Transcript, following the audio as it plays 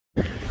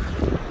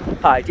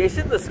Hi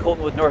Jason, this is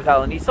Colton with North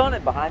Island Nissan,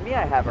 and behind me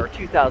I have our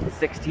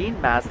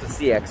 2016 Mazda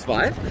CX-5.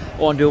 I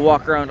want to do a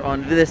walk around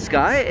on this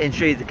guy and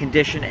show you the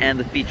condition and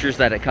the features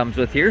that it comes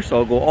with here. So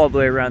I'll go all the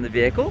way around the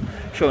vehicle,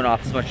 showing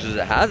off as much as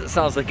it has. It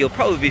sounds like you'll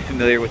probably be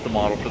familiar with the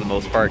model for the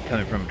most part,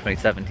 coming from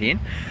 2017.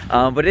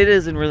 But it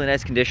is in really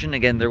nice condition.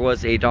 Again, there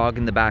was a dog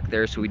in the back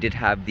there, so we did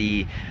have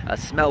the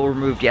smell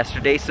removed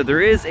yesterday. So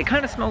it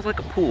kind of smells like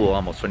a pool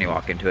almost when you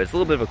walk into it. It's a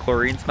little bit of a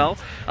chlorine smell.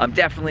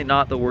 Definitely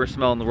not the worst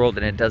smell in the world,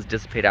 and it does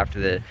dissipate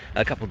after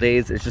a couple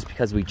days. It's just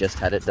because we just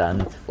had it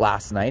done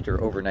last night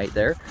or overnight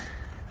there.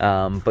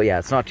 But yeah,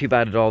 it's not too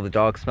bad at all. The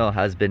dog smell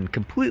has been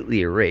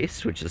completely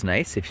erased, which is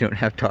nice if you don't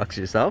have dogs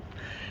yourself.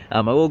 I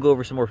will go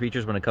over some more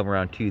features when I come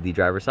around to the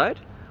driver's side,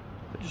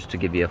 but just to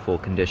give you a full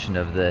condition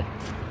of the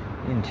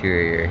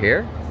interior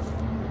here.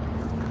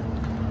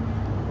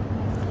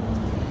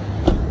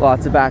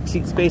 Lots of back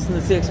seat space in the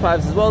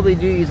CX-5s as well. They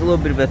do use a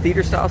little bit of a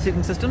theater style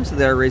seating system, so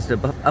they're raised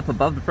up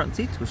above the front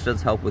seats, which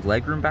does help with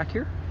legroom back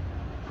here.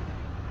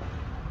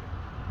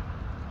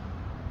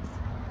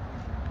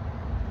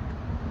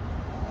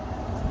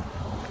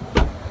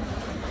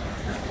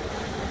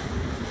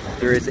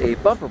 There is a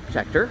bumper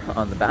protector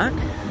on the back,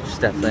 which is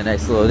definitely a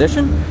nice little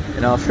addition.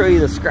 And I'll show you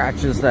the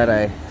scratches that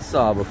I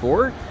saw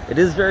before. It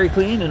is very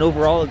clean, and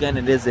overall, again,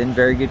 it is in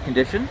very good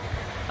condition.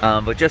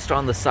 But just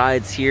on the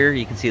sides here,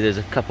 you can see there's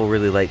a couple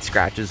really light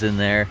scratches in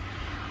there,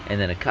 and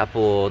then a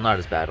couple not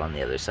as bad on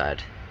the other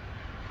side.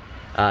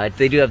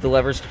 They do have the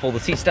levers to fold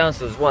the seats down,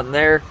 so there's one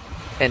there,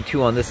 and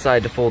two on this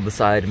side to fold the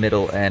side,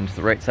 middle, and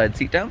the right side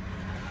seat down.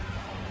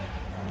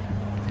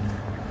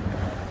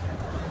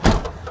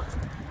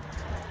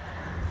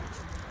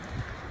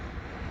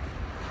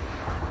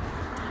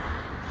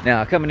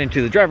 Now, coming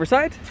into the driver's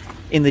side,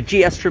 in the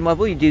GS trim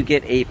level, you do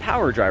get a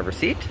power driver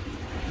seat.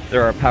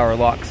 There are power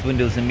locks,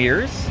 windows, and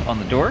mirrors on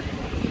the door.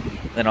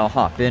 Then I'll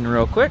hop in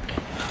real quick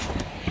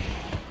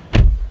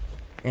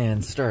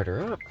and start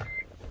her up.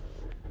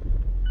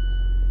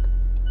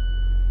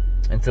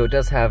 And so it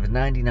does have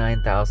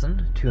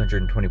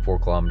 99,224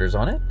 kilometers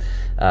on it.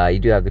 You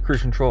do have the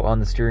cruise control on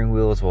the steering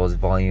wheel, as well as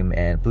volume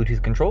and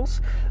Bluetooth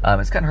controls.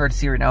 It's kind of hard to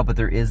see right now, but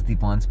there is the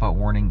blind spot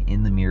warning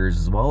in the mirrors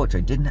as well, which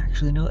I didn't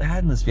actually know it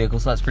had in this vehicle,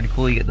 so that's pretty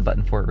cool. You get the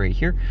button for it right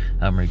here,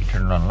 where you can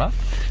turn it on and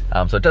off.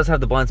 So it does have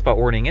the blind spot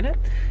warning in it.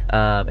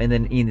 And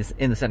then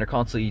in the center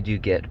console, you do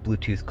get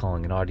Bluetooth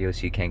calling and audio,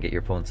 so you can get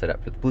your phone set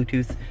up for the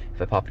Bluetooth.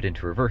 If I pop it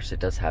into reverse, it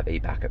does have a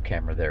backup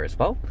camera there as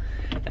well.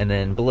 And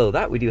then below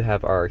that, we do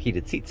have our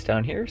heated seats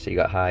down here. So you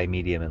got high,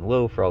 medium, and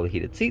low for all the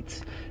heated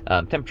seats.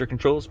 Temperature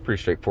controls,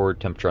 pretty straightforward.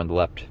 Temperature on the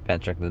left, fan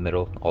strength in the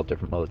middle, all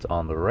different modes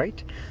on the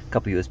right. A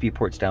couple USB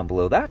ports down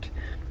below that.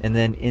 And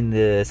then in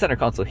the center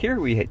console here,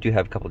 we do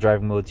have a couple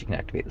driving modes. You can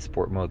activate the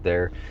sport mode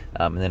there.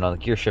 And then on the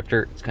gear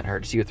shifter, it's kind of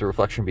hard to see with the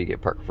reflection, but you get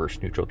park, reverse,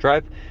 neutral,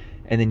 drive.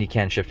 And then you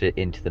can shift it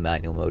into the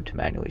manual mode to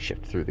manually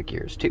shift through the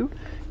gears too.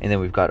 And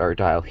then we've got our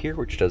dial here,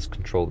 which does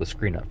control the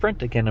screen up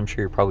front. Again, I'm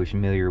sure you're probably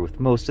familiar with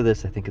most of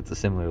this. I think it's a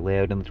similar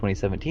layout in the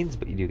 2017s,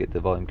 but you do get the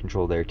volume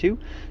control there too.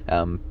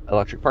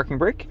 Electric parking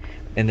brake.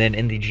 And then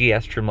in the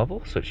GS trim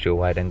level, switch to a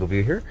wide angle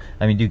view here,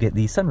 you do get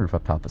the sunroof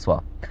up top as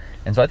well.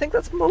 And so I think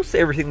that's most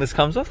everything this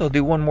comes with. I'll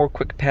do one more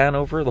quick pan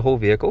over the whole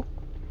vehicle.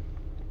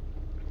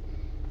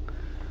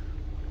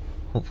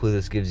 Hopefully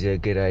this gives you a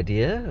good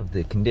idea of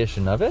the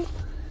condition of it.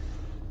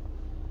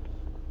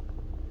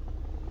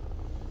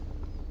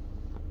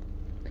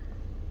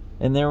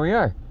 And there we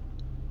are.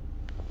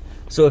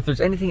 So if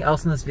there's anything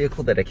else in this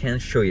vehicle that I can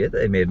show you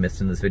that I may have missed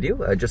in this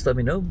video, just let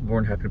me know. I'm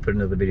more than happy to put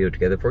another video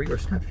together for you, or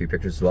snap a few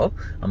pictures as well.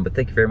 But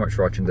thank you very much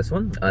for watching this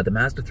one. The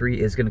Mazda 3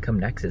 is going to come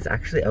next. It's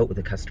actually out with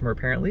a customer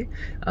apparently.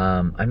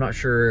 I'm not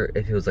sure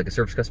if it was like a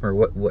service customer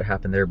or what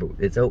happened there, but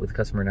it's out with the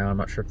customer now. I'm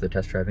not sure if they're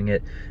test driving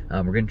it.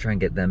 We're going to try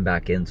and get them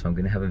back in, so I'm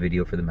going to have a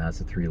video for the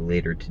Mazda 3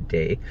 later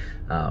today.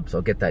 So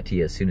I'll get that to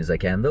you as soon as I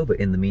can though.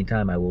 But in the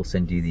meantime, I will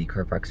send you the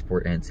Carfax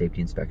support and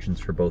safety inspections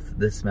for both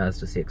this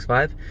Mazda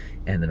CX-5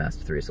 and the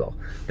Mazda 3 as well.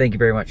 Thank you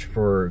very much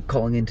for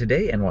calling in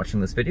today and watching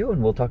this video,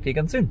 and we'll talk to you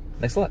again soon.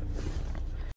 Thanks a lot.